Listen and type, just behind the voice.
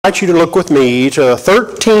I invite you to look with me to the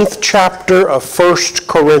 13th chapter of 1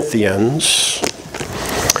 Corinthians.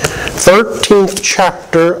 13th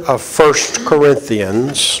chapter of 1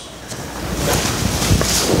 Corinthians.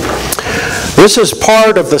 This is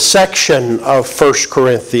part of the section of 1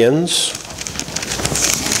 Corinthians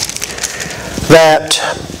that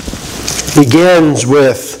begins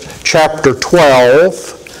with chapter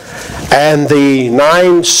 12 and the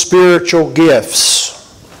 9 spiritual gifts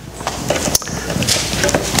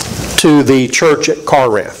to the church at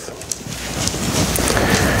Corinth.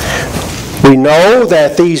 We know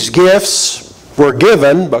that these gifts were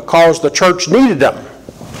given because the church needed them.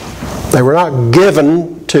 They were not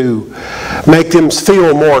given to make them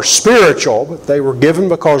feel more spiritual, but they were given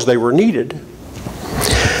because they were needed.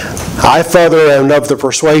 I further am of the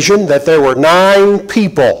persuasion that there were 9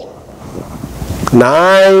 people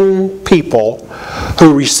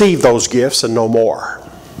who received those gifts and no more.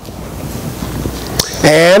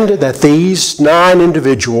 And that these 9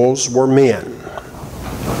 individuals were men.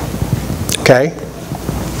 Okay?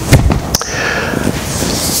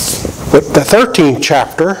 But the 13th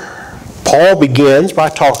chapter, Paul begins by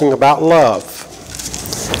talking about love.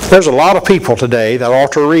 There's a lot of people today that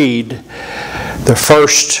ought to read the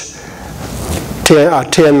first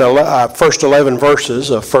 11 verses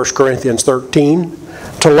of 1 Corinthians 13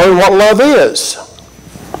 to learn what love is.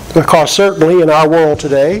 Because certainly in our world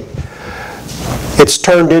today, it's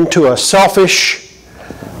turned into a selfish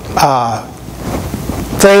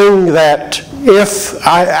thing that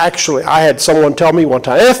I had someone tell me one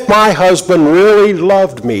time, if my husband really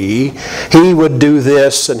loved me, he would do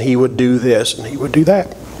this and he would do this and he would do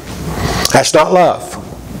that. That's not love.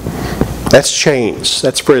 That's chains.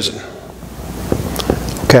 That's prison.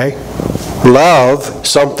 Okay? Love,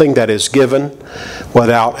 something that is given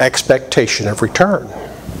without expectation of return.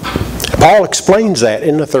 Paul explains that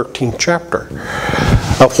in the 13th chapter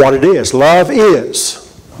of what it is. Love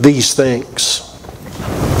is these things.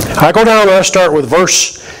 I go down and I start with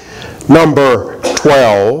verse number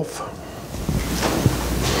 12.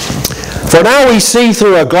 For now we see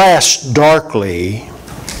through a glass darkly,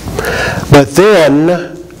 but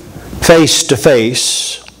then face to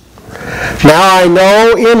face. Now I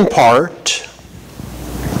know in part,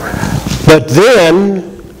 but then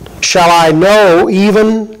shall I know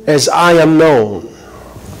even as I am known.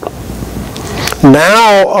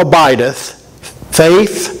 Now abideth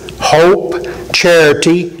faith, hope,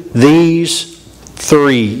 charity, these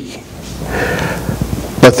 3.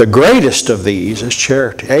 But the greatest of these is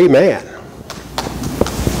charity. Amen.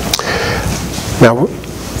 Now,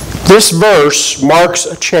 this verse marks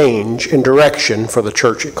a change in direction for the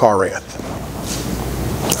church at Corinth.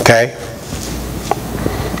 Okay?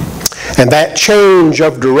 And that change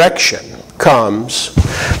of direction comes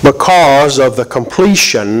because of the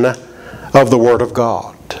completion of the Word of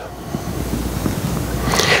God.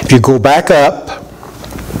 If you go back up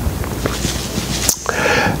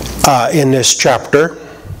in this chapter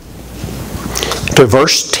to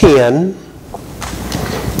verse 10,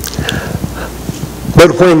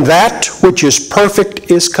 but when that which is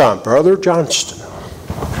perfect is come, Brother Johnston,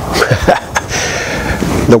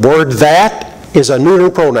 the word that is a neuter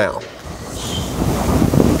pronoun.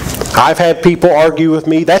 I've had people argue with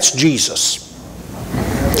me, that's Jesus.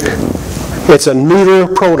 It's a neuter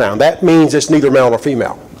pronoun. That means it's neither male nor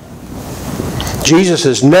female. Jesus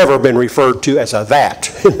has never been referred to as a that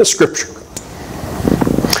in the Scripture.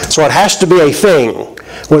 So it has to be a thing.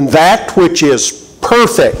 When that which is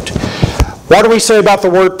perfect. What do we say about the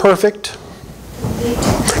word perfect?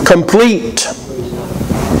 Complete.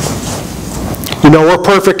 You know, we're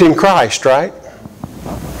perfect in Christ, right?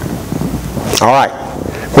 All right.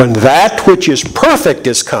 When that which is perfect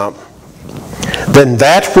is come, then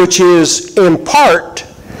that which is in part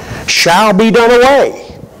shall be done away.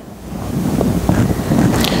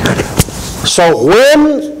 So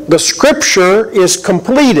when the Scripture is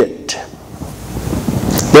completed,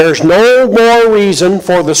 there's no more reason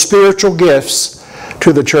for the spiritual gifts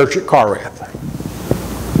to the church at Corinth.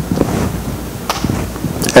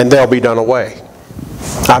 And they'll be done away.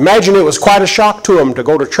 I imagine it was quite a shock to them to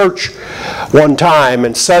go to church one time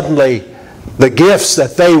and suddenly the gifts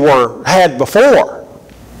that they had before,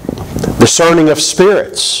 discerning of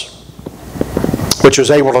spirits, which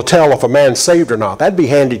was able to tell if a man's saved or not. That'd be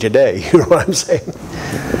handy today, you know what I'm saying?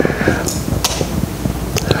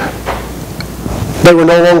 They were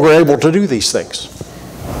no longer able to do these things.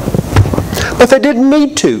 But they didn't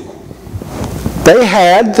need to. They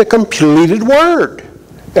had the completed Word.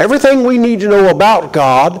 Everything we need to know about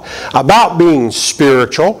God, about being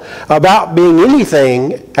spiritual, about being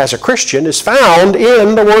anything as a Christian is found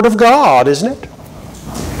in the Word of God, isn't it?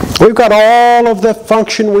 We've got all of the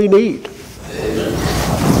function we need.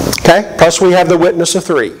 Okay? Plus we have the witness of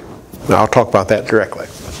three. Now, I'll talk about that directly.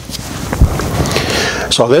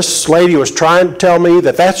 So this lady was trying to tell me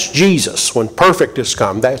that that's Jesus. When perfect has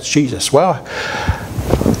come, that's Jesus. Well,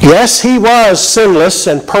 yes, he was sinless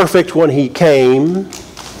and perfect when he came.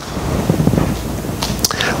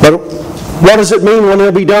 But what does it mean when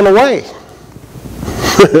he'll be done away?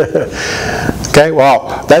 Okay,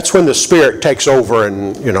 well, that's when the Spirit takes over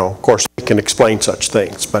and, of course, he can explain such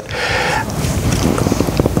things. But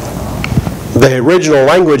the original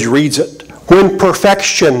language reads it, when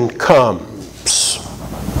perfection comes.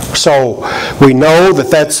 So we know that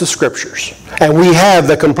that's the Scriptures. And we have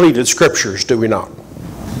the completed Scriptures, do we not?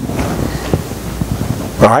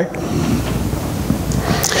 All right?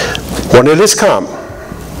 When it has come,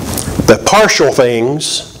 the partial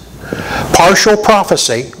things, partial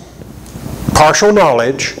prophecy, partial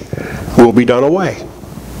knowledge will be done away.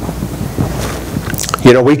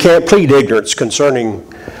 We can't plead ignorance concerning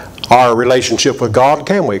our relationship with God,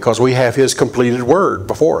 can we? Because we have His completed Word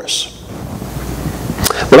before us.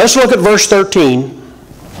 But let's look at verse 13,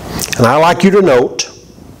 and I'd like you to note,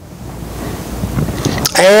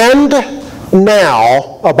 and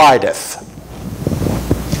now abideth.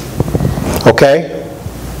 Okay?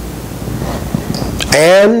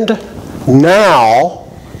 And now,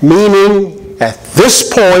 meaning at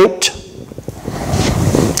this point,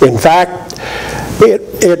 in fact,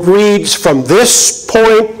 it reads from this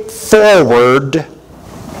point forward.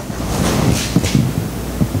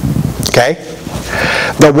 Okay?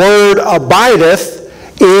 The word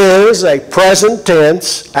abideth is a present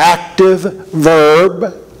tense, active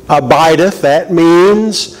verb. Abideth, that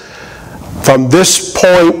means from this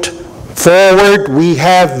point forward, we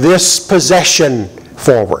have this possession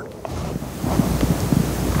forward.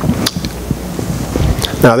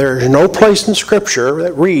 Now, there is no place in Scripture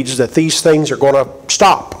that reads that these things are going to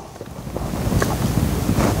stop.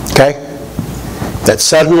 Okay? That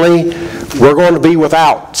suddenly we're going to be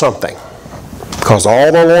without something. Because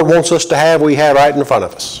all the Lord wants us to have, we have right in front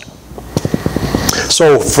of us.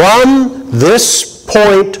 So from this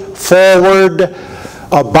point forward,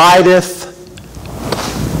 abideth.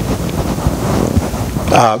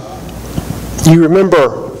 You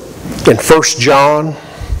remember in 1 John,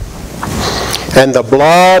 and the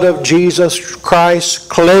blood of Jesus Christ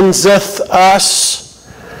cleanseth us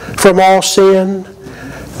from all sin.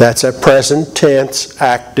 That's a present tense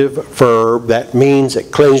active verb. That means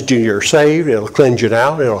it cleansed you, you're saved. It'll cleanse you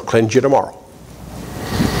now, and it'll cleanse you tomorrow.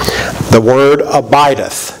 The word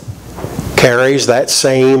abideth carries that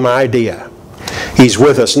same idea. He's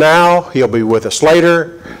with us now, He'll be with us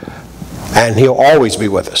later, and He'll always be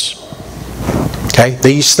with us. Okay?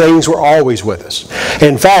 These things were always with us.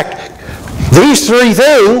 In fact, these three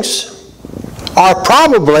things are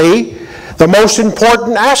probably the most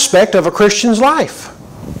important aspect of a Christian's life.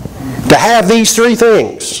 To have these three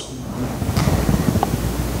things.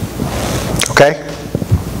 Okay?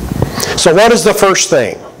 So what is the first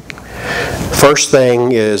thing? First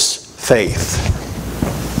thing is faith.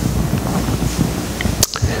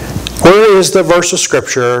 Where is the verse of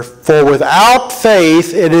Scripture? For without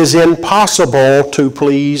faith it is impossible to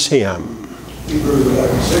please Him. Hebrews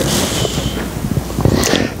 11:6.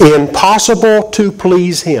 Impossible to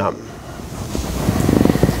please Him.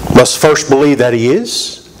 Must first believe that He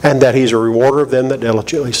is, and that He's a rewarder of them that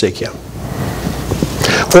diligently seek Him.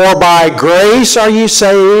 For by grace are ye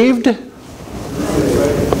saved.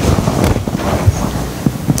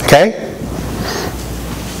 Okay?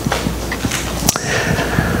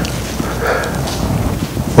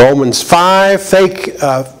 Romans 5, faith,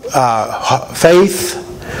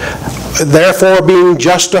 therefore being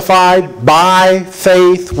justified by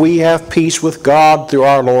faith, we have peace with God through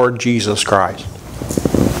our Lord Jesus Christ.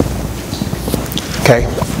 Okay?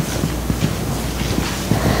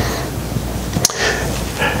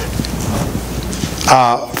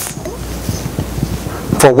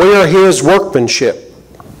 For we are His workmanship,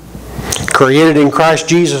 created in Christ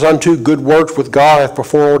Jesus unto good works which God hath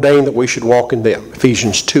before ordained that we should walk in them.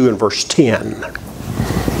 Ephesians 2 and verse 10.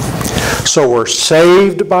 So we're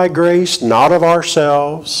saved by grace, not of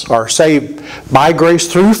ourselves, are saved by grace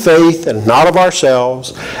through faith and not of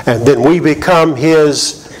ourselves, and then we become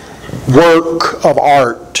His work of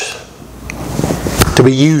art to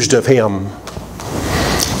be used of Him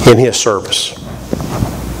in His service.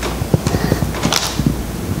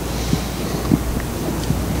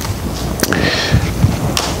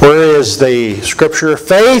 Where is the Scripture?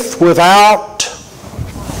 Faith without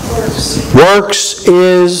works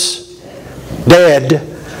is dead.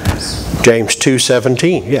 James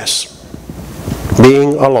 2:17. Yes.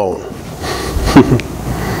 Being alone.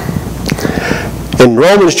 In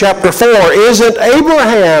Romans chapter 4, isn't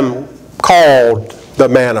Abraham called the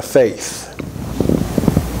man of faith?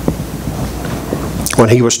 When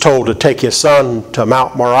he was told to take his son to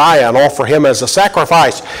Mount Moriah and offer him as a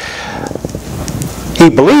sacrifice,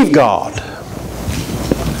 he believed God,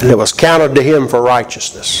 and it was counted to him for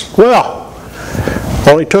righteousness. Well,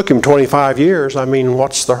 only took him 25 years. I mean,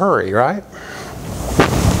 what's the hurry, right?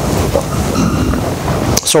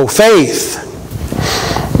 So faith,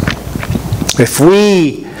 if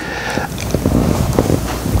we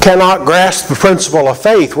cannot grasp the principle of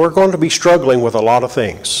faith, we're going to be struggling with a lot of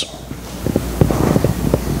things.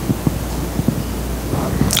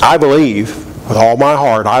 I believe, with all my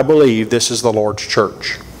heart, I believe this is the Lord's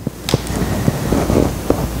church.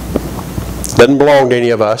 Doesn't belong to any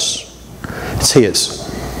of us. It's His.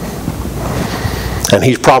 And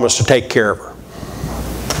He's promised to take care of her,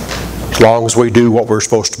 as long as we do what we're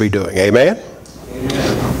supposed to be doing. Amen?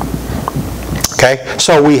 Amen. Okay,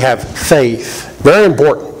 so we have faith. Very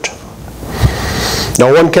important.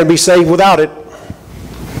 No one can be saved without it.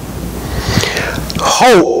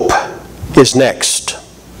 Hope is next.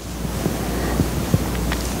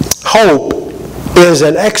 Hope is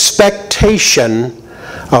an expectation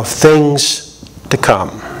of things to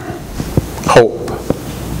come. Hope.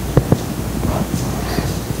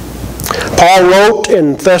 Paul wrote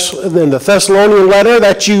in the Thessalonian letter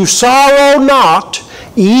that you sorrow not,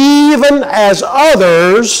 even as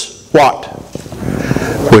others, what?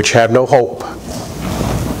 Which have no hope.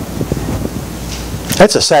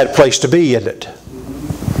 That's a sad place to be, isn't it?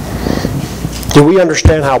 Do we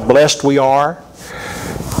understand how blessed we are?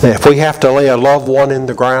 That if we have to lay a loved one in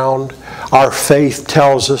the ground, our faith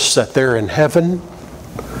tells us that they're in heaven.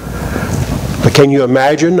 But can you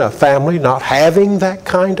imagine a family not having that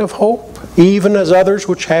kind of hope? Even as others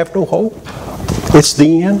which have no hope? It's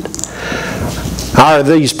the end.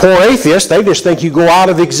 These poor atheists, they just think you go out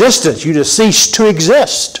of existence. You just cease to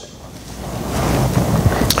exist.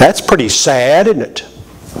 That's pretty sad, isn't it?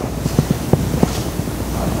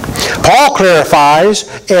 Paul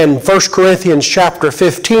clarifies in 1 Corinthians chapter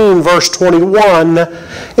 15, verse 21,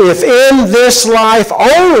 if in this life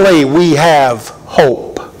only we have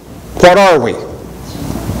hope, what are we?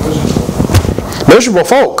 Miserable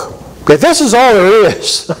folk. If this is all there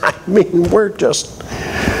is, I mean, we're just,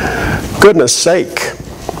 goodness sake.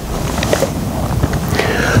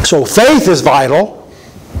 So faith is vital,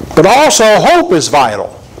 but also hope is vital.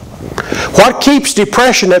 What keeps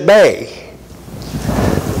depression at bay?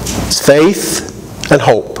 It's faith and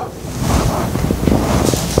hope.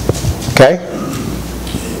 Okay?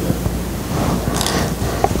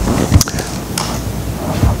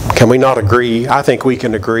 Can we not agree? I think we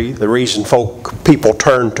can agree. The reason people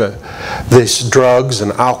turn to these drugs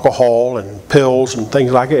and alcohol and pills and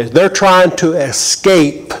things like that is they're trying to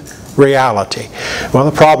escape reality. Well,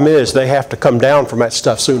 the problem is they have to come down from that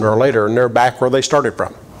stuff sooner or later, and they're back where they started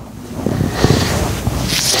from.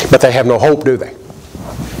 But they have no hope, do they?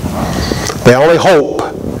 The only hope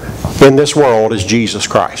in this world is Jesus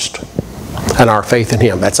Christ and our faith in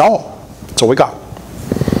Him. That's all. That's all we got.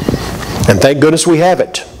 And thank goodness we have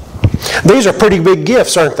it. These are pretty big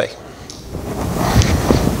gifts, aren't they?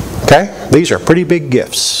 Okay? These are pretty big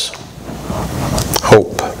gifts.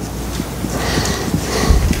 Hope.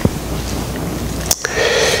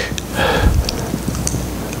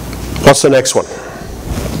 What's the next one?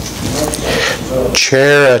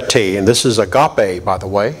 Charity. And this is agape, by the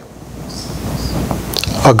way.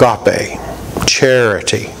 Agape.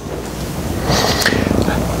 Charity.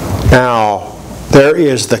 Now, there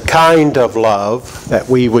is the kind of love that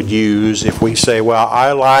we would use if we say, well,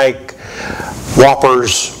 I like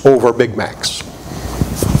Whoppers over Big Macs.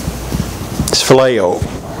 It's phileo.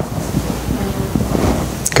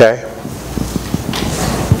 Okay?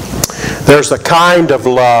 There's the kind of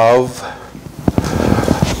love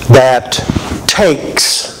that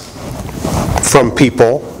takes from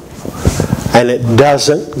people and it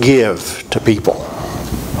doesn't give to people.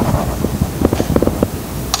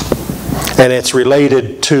 And it's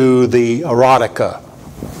related to the erotica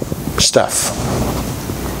stuff.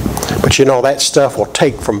 But you know, that stuff will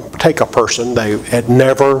take a person. It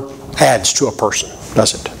never adds to a person,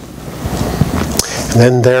 does it? And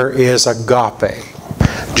then there is agape.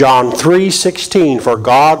 John 3:16, for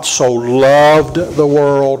God so loved the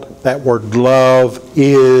world. That word love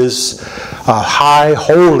is a high,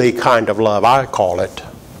 holy kind of love, I call it.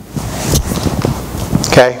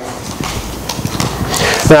 Okay?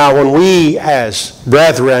 Now, when we as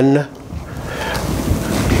brethren,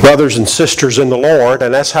 brothers and sisters in the Lord,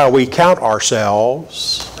 and that's how we count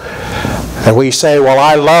ourselves, and we say, well,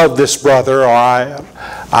 I love this brother, or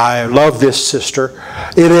I love this sister,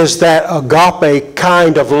 it is that agape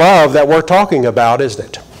kind of love that we're talking about, isn't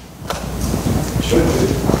it?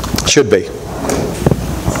 Should be.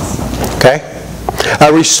 Okay?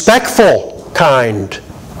 A respectful kind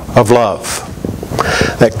of love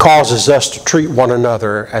that causes us to treat one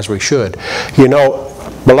another as we should. You know,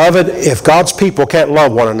 beloved, if God's people can't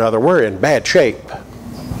love one another, we're in bad shape.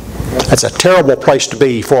 That's a terrible place to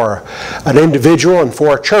be for an individual and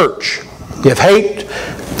for a church. If hate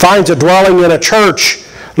finds a dwelling in a church,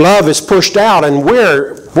 love is pushed out, and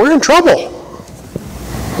we're in trouble.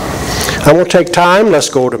 I will take time. Let's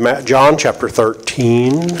go to John chapter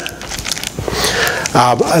 13.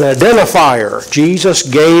 An identifier. Jesus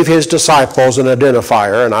gave his disciples an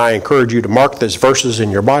identifier, and I encourage you to mark these verses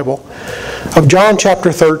in your Bible, of John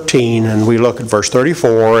chapter 13, and we look at verse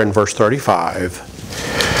 34 and verse 35.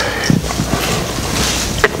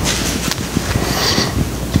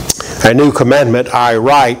 A new commandment I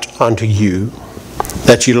write unto you,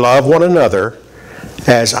 that you love one another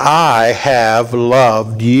as I have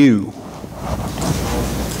loved you.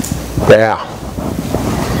 Yeah.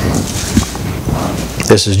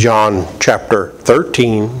 This is John chapter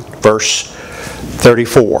 13, verse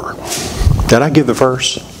 34. Did I give the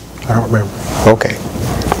verse? I don't remember. Okay.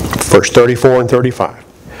 Verse 34 and 35.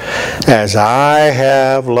 As I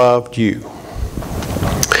have loved you.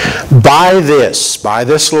 By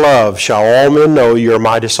this love shall all men know you're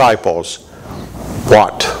my disciples.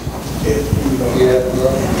 What?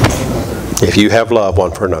 If you have love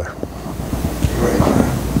one for another.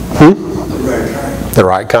 The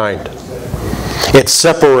right kind. It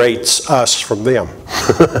separates us from them.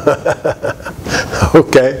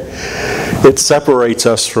 Okay? It separates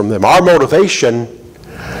us from them. Our motivation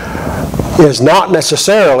is not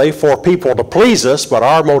necessarily for people to please us, but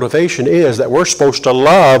our motivation is that we're supposed to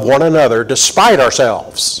love one another despite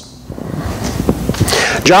ourselves.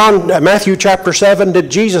 Matthew chapter 7, did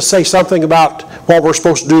Jesus say something about what we're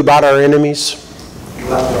supposed to do about our enemies?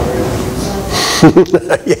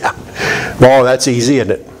 Yeah. Well, that's easy,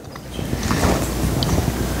 isn't it?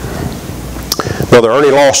 Brother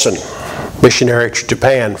Ernie Lawson, missionary to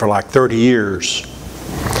Japan for like 30 years,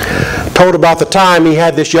 told about the time he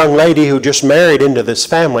had this young lady who just married into this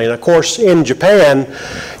family. And of course, in Japan,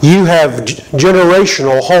 you have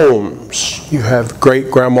generational homes. You have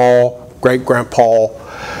great-grandma, great-grandpa,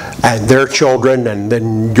 and their children, and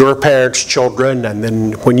then your parents' children, and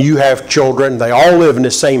then when you have children, they all live in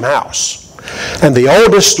the same house. And the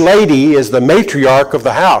oldest lady is the matriarch of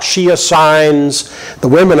the house. She assigns the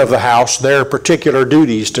women of the house their particular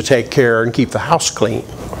duties to take care and keep the house clean.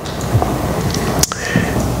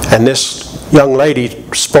 And this young lady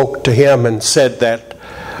spoke to him and said that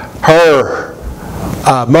her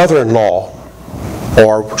mother-in-law,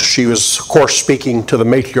 or she was, of course, speaking to the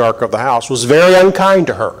matriarch of the house, was very unkind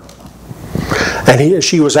to her. And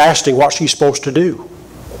she was asking what she's supposed to do.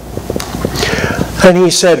 And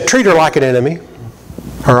he said, treat her like an enemy.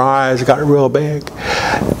 Her eyes got real big.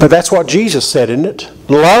 But that's what Jesus said, isn't it?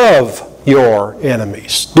 Love your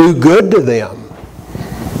enemies. Do good to them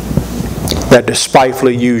that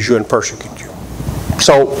despitefully use you and persecute you.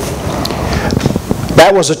 So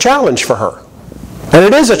that was a challenge for her. And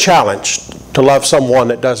it is a challenge to love someone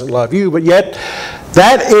that doesn't love you, but yet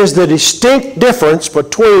that is the distinct difference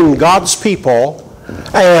between God's people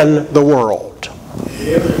and the world.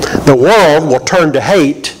 The world will turn to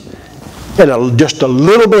hate in just a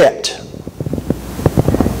little bit.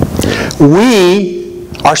 We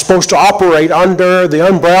are supposed to operate under the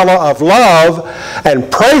umbrella of love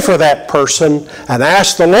and pray for that person and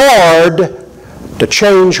ask the Lord to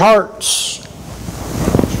change hearts.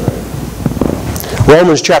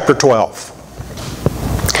 Romans chapter 12.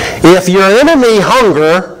 If your enemy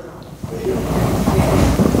hunger,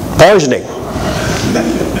 poisoning.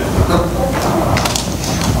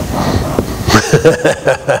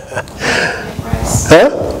 Huh?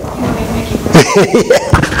 Yeah.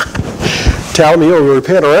 Tell him he'll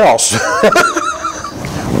repent or else.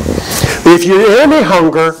 If your enemy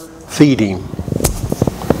hunger, feed him.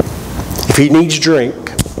 If he needs drink.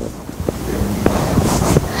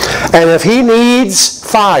 And if he needs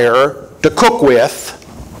fire to cook with,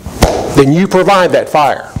 then you provide that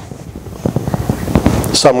fire.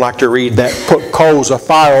 Some like to read that, put coals of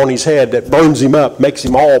fire on his head that burns him up, makes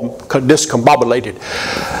him all discombobulated.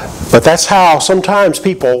 But that's how sometimes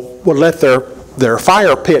people would let their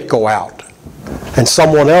fire pit go out. And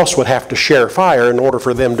someone else would have to share fire in order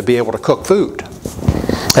for them to be able to cook food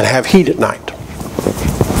and have heat at night.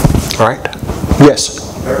 All right? Yes?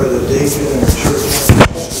 Remember the deacon in the church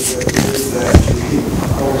that he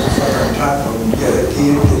holds the fire on top of him, get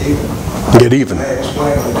even. Get even. I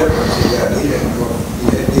explained the difference he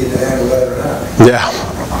didn't need to handle that or not. Yeah.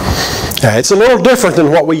 It's a little different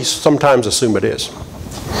than what we sometimes assume it is.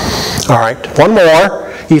 All right, one more.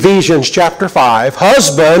 Ephesians chapter 5.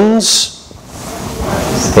 Husbands,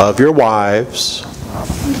 love your wives.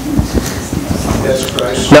 That's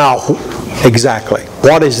Christ. Now, exactly.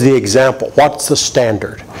 What is the example? What's the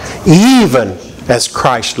standard? Even as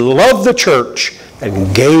Christ loved the church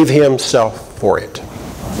and gave himself for it.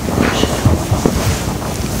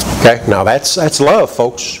 Okay, now that's love,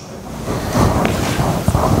 folks.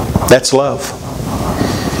 That's love.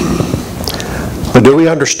 But do we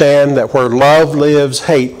understand that where love lives,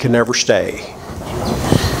 hate can never stay?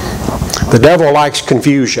 The devil likes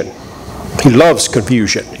confusion. He loves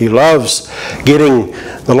confusion. He loves getting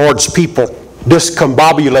the Lord's people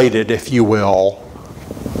discombobulated, if you will,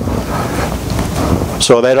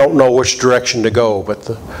 so they don't know which direction to go. But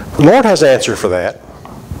the Lord has an answer for that.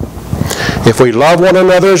 If we love one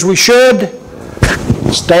another as we should,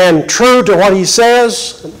 stand true to what He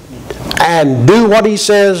says, and do what He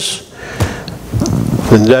says,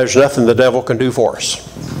 then there's nothing the devil can do for us.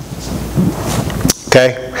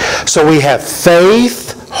 Okay? So we have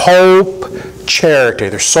faith, hope, charity.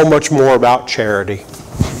 There's so much more about charity.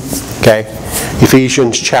 Okay?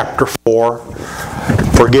 Ephesians chapter 4.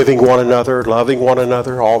 Forgiving one another, loving one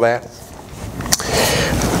another, all that.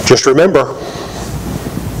 Just remember,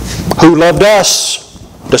 who loved us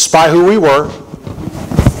despite who we were.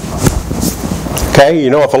 Okay? You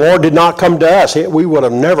know, if the Lord did not come to us, we would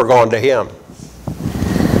have never gone to Him.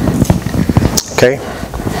 Okay?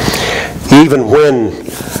 Even when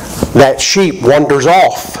that sheep wanders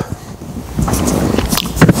off,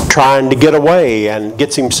 trying to get away and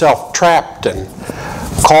gets himself trapped and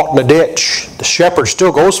caught in a ditch, the shepherd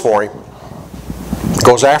still goes for him.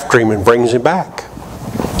 Goes after him and brings him back.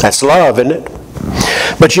 That's love, isn't it?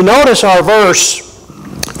 But you notice our verse,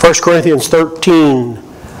 1 Corinthians 13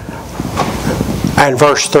 and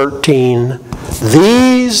verse 13.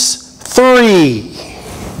 These three,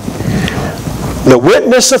 the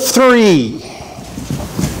witness of three.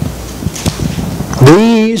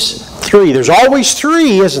 These three. There's always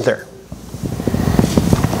three, isn't there?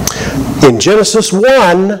 In Genesis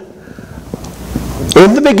 1,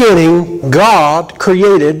 in the beginning, God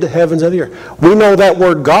created the heavens and the earth. We know that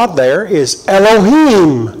word God there is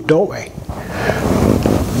Elohim, don't we?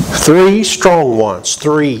 Three strong ones,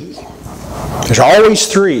 three. There's always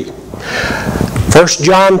three. 1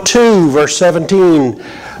 John 2, verse 17,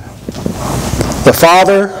 the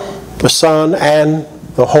Father, the Son, and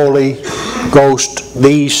the Holy Ghost,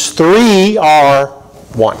 these three are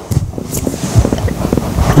one.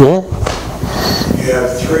 You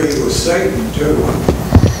have three with Satan, too.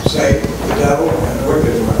 Satan, the devil, and the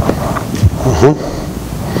wicked one.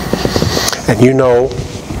 And you know,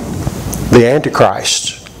 the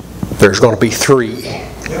Antichrist, there's going to be three.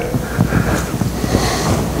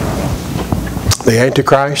 The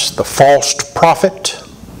Antichrist, the false prophet,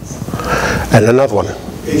 and another one,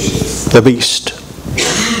 the beast.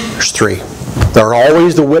 There's three. They're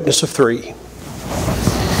always the witness of three.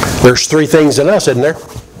 There's three things in us, isn't there?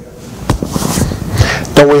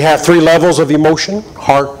 Don't we have three levels of emotion?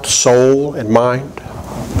 Heart, soul, and mind.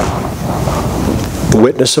 The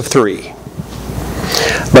witness of three.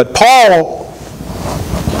 But Paul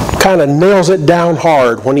kind of nails it down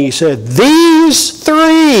hard when he said, these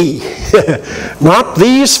three, not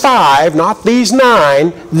these five, not these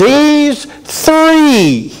nine, these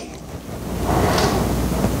three.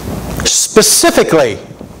 Specifically,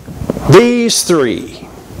 these three.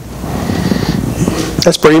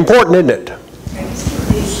 That's pretty important, isn't it?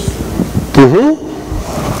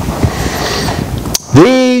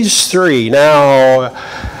 These three. Now,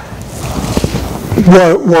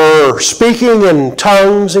 were speaking in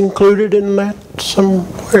tongues included in that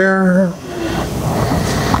somewhere?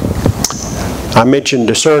 I mentioned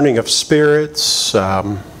discerning of spirits.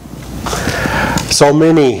 So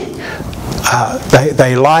many.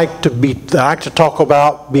 They like to talk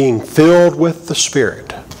about being filled with the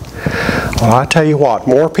Spirit. Well, I tell you what,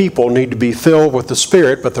 more people need to be filled with the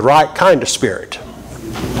Spirit, but the right kind of Spirit.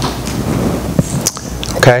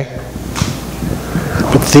 Okay?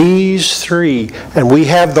 But these three, and we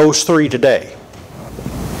have those three today.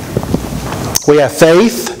 We have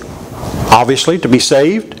faith, obviously, to be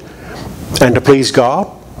saved and to please God.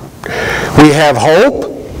 We have hope,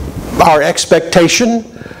 our expectation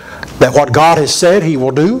that what God has said He will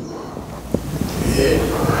do.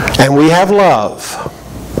 And we have love.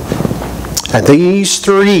 And these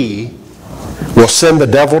three will send the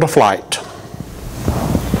devil to flight.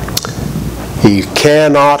 He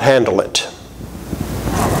cannot handle it.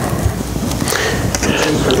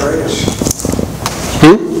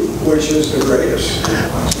 Which is the greatest?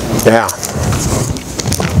 Yeah.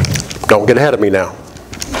 Don't get ahead of me now.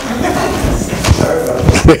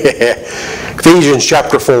 Ephesians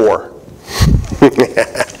chapter 4.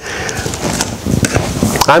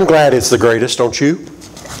 I'm glad it's the greatest, don't you?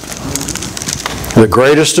 The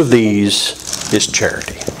greatest of these is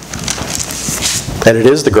charity. And it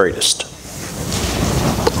is the greatest.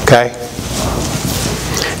 Okay?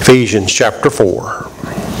 Ephesians chapter 4.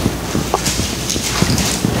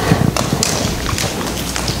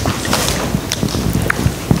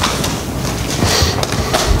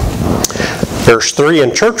 Verse 3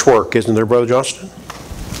 in church work, isn't there, Brother Johnston?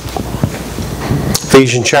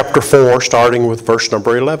 Ephesians chapter 4, starting with verse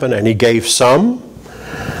number 11. And he gave some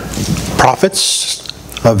prophets,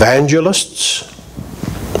 evangelists,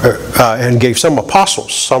 and gave some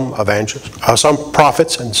apostles, some evangelists, some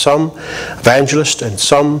prophets, and some evangelists, and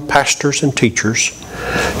some pastors and teachers.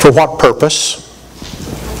 For what purpose?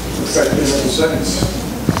 Perfecting of the saints.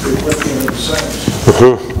 Equipping of the saints.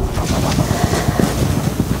 Mm-hmm.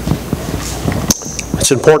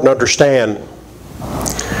 It's important to understand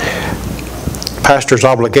pastor's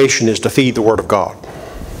obligation is to feed the Word of God.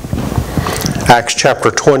 Acts chapter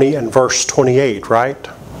 20 and verse 28, right?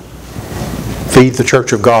 Feed the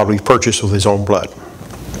church of God we've purchased with His own blood.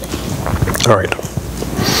 All right.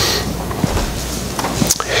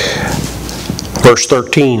 Verse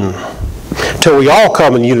 13. Till we all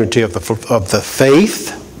come in unity of the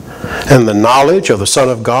faith and the knowledge of the Son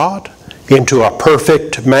of God, into a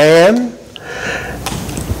perfect man,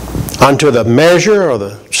 unto the measure of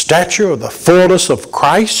the stature of the fullness of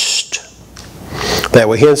Christ, that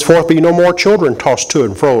we henceforth be no more children tossed to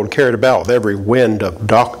and fro and carried about with every wind of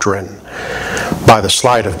doctrine, by the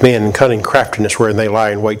sleight of men and cunning craftiness wherein they lie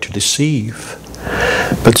in wait to deceive.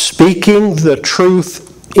 But speaking the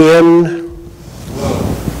truth in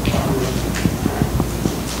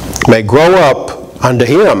may grow up unto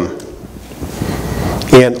Him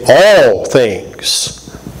in all things,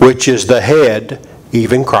 which is the head,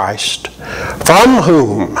 even Christ, from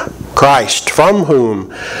whom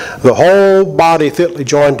the whole body fitly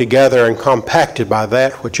joined together and compacted by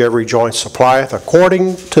that which every joint supplieth,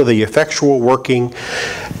 according to the effectual working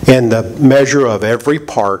in the measure of every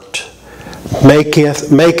part,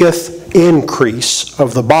 maketh increase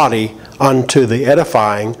of the body unto the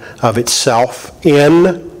edifying of itself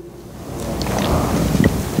in...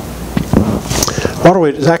 What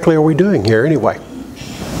exactly are we doing here anyway?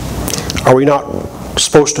 Are we not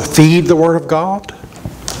supposed to feed the Word of God?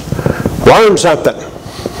 Learn something,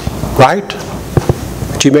 right?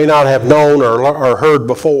 That you may not have known or heard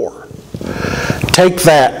before. Take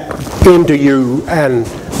that into you, and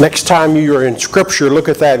next time you're in Scripture, look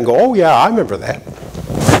at that and go, oh yeah, I remember that.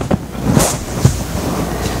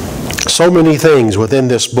 So many things within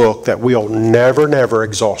this book that we'll never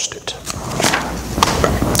exhaust it.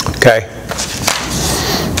 Okay?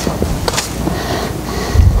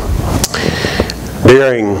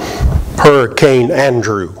 During Hurricane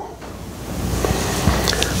Andrew,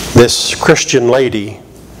 this Christian lady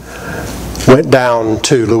went down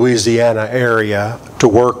to Louisiana area to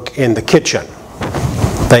work in the kitchen.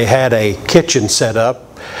 They had a kitchen set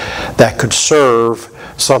up that could serve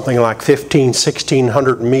something like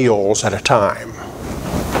 1,600 meals at a time.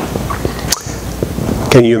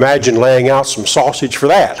 Can you imagine laying out some sausage for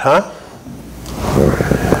that, huh?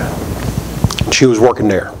 She was working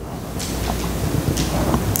there.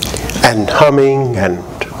 And humming, and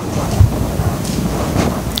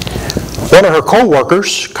one of her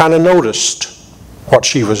co-workers kind of noticed what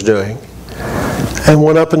she was doing and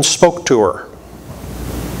went up and spoke to her.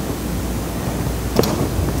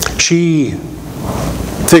 She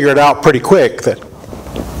figured out pretty quick that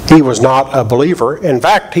he was not a believer. In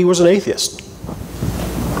fact, he was an atheist.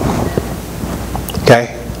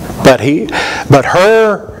 Okay? But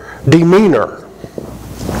her demeanor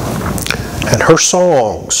and her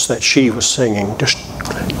songs that she was singing just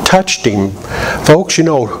touched him. Folks, you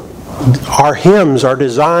know, our hymns are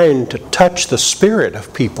designed to touch the spirit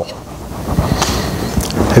of people.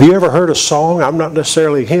 Have you ever heard a song, I'm not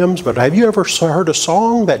necessarily hymns, but have you ever heard a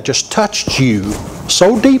song that just touched you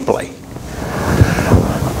so deeply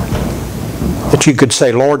that you could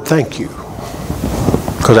say, Lord, thank you,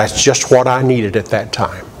 because that's just what I needed at that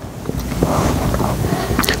time?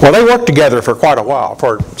 Well, they worked together for quite a while,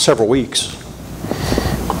 for several weeks.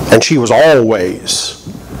 And she was always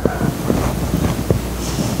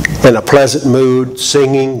in a pleasant mood,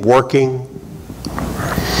 singing, working.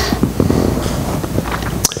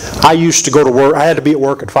 I used to go to work. I had to be at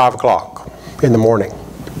work at 5 o'clock in the morning.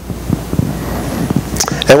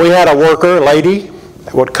 And we had a worker, a lady,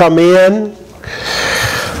 that would come in,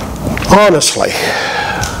 honestly,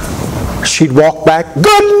 she'd walk back,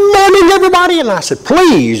 "Good morning, everybody." And I said,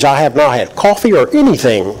 "Please, I have not had coffee or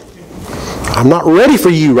anything. I'm not ready for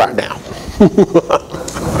you right now."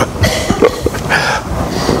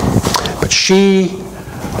 But she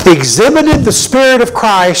exhibited the Spirit of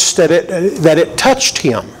Christ that it touched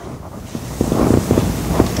him.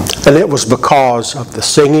 And it was because of the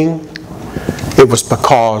singing. It was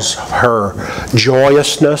because of her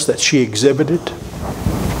joyousness that she exhibited.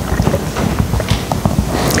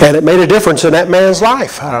 And it made a difference in that man's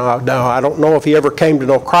life. I don't know if he ever came to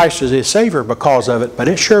know Christ as his Savior because of it, but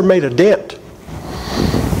it sure made a dent.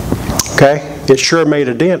 Okay? It sure made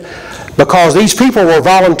a dent. Because these people were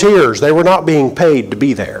volunteers. They were not being paid to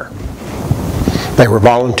be there. They were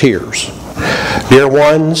volunteers. Dear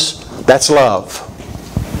ones, that's love.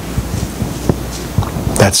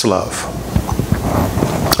 That's love.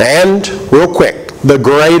 And, real quick, the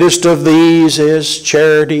greatest of these is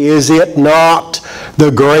charity. Is it not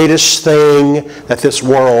the greatest thing that this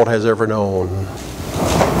world has ever known?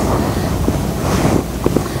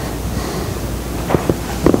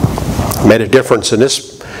 Made a difference in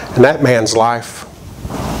that man's life.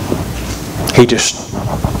 He just,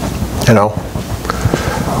 a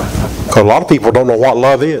lot of people don't know what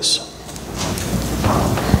love is.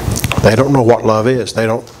 They don't know what love is. They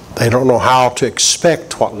don't know how to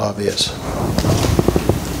expect what love is.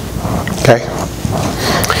 Okay?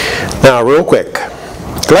 Now, real quick.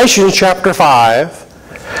 Galatians chapter 5.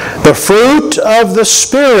 The fruit of the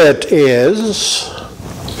Spirit is,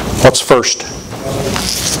 what's first?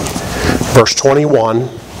 Verse 21.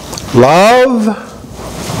 Love.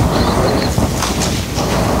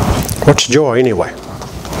 What's joy anyway?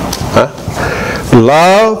 Huh?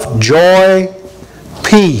 Love, joy,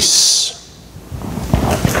 peace.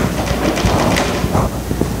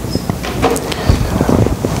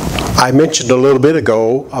 I mentioned a little bit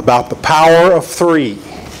ago about the power of 3.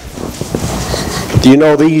 Do you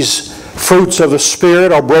know these fruits of the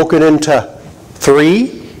Spirit are broken into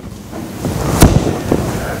 3?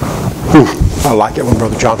 I like it when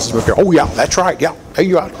Brother Johnson's up here. Oh yeah, that's right. Yeah, there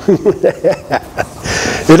you are.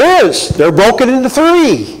 It is. They're broken into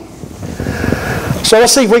 3. So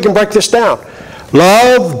let's see if we can break this down.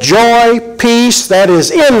 Love, joy, peace, that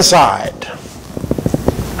is inside.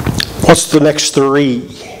 What's the next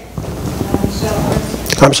 3?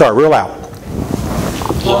 I'm sorry, real loud.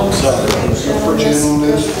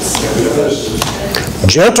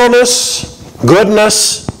 Gentleness,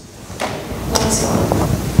 goodness,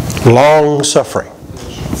 long suffering.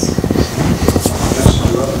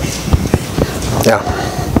 Yeah,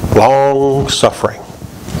 long suffering.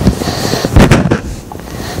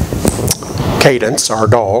 Cadence, our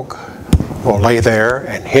dog, will lay there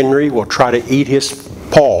and Henry will try to eat his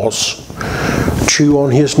paws, chew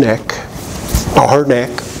on his neck, or her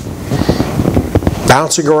neck,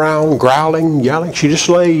 bouncing around, growling, yelling. She just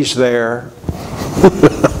lays there.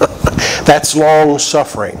 That's long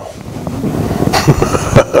suffering.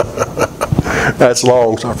 That's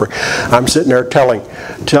long suffering. I'm sitting there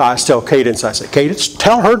I tell Cadence, I say, "Cadence,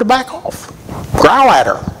 tell her to back off. Growl at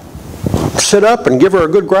her. Sit up and give her a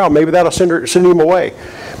good growl. Maybe that'll send him away."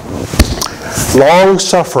 Long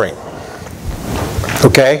suffering.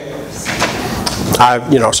 Okay? I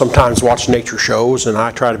sometimes watch nature shows, and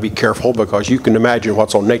I try to be careful because you can imagine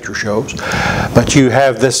what's on nature shows. But you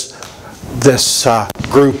have this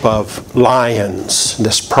group of lions,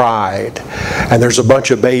 this pride, and there's a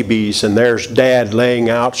bunch of babies, and there's Dad laying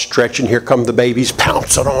out, stretching. Here come the babies,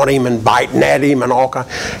 pouncing on him and biting at him and all kind.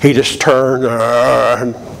 He just turned.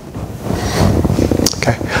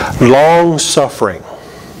 Okay, long suffering.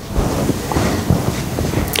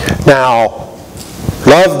 Now,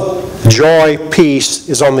 love, joy, peace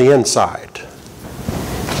is on the inside.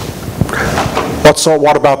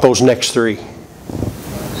 What about those next 3?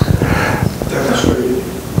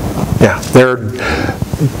 Yeah,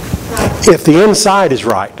 if the inside is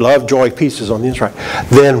right, love, joy, peace is on the inside,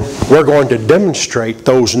 then we're going to demonstrate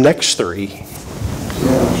those next 3.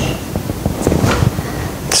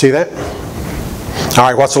 See that? All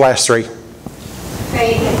right, what's the last 3?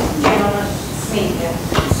 Faith, gentleness, meekness.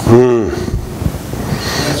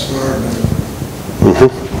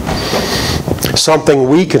 Something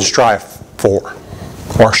we can strive for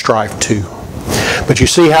or strive to. But you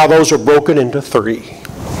see how those are broken into 3.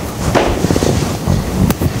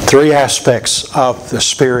 3 aspects of the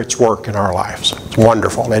Spirit's work in our lives. It's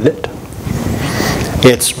wonderful, isn't it?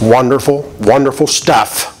 It's wonderful, wonderful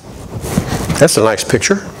stuff. That's a nice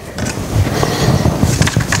picture.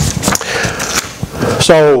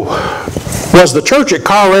 So, was the church at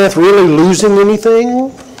Corinth really losing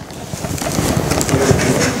anything?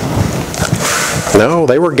 No,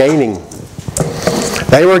 they were gaining.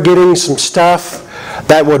 They were getting some stuff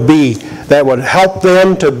that would help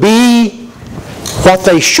them to be what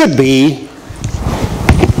they should be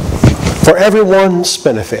for everyone's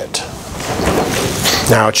benefit.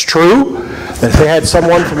 Now, it's true that if they had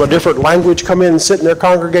someone from a different language come in and sit in their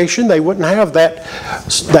congregation, they wouldn't have that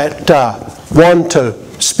one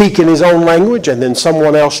to speak in his own language and then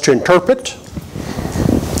someone else to interpret.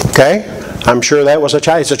 Okay? I'm sure that was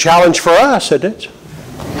it's a challenge for us, isn't it?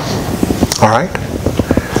 All right.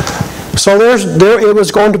 So it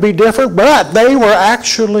was going to be different, but they were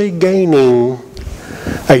actually gaining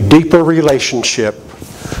a deeper relationship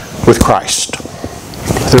with Christ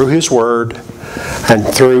through His Word and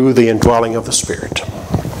through the indwelling of the Spirit.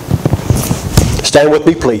 Stand with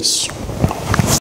me, please.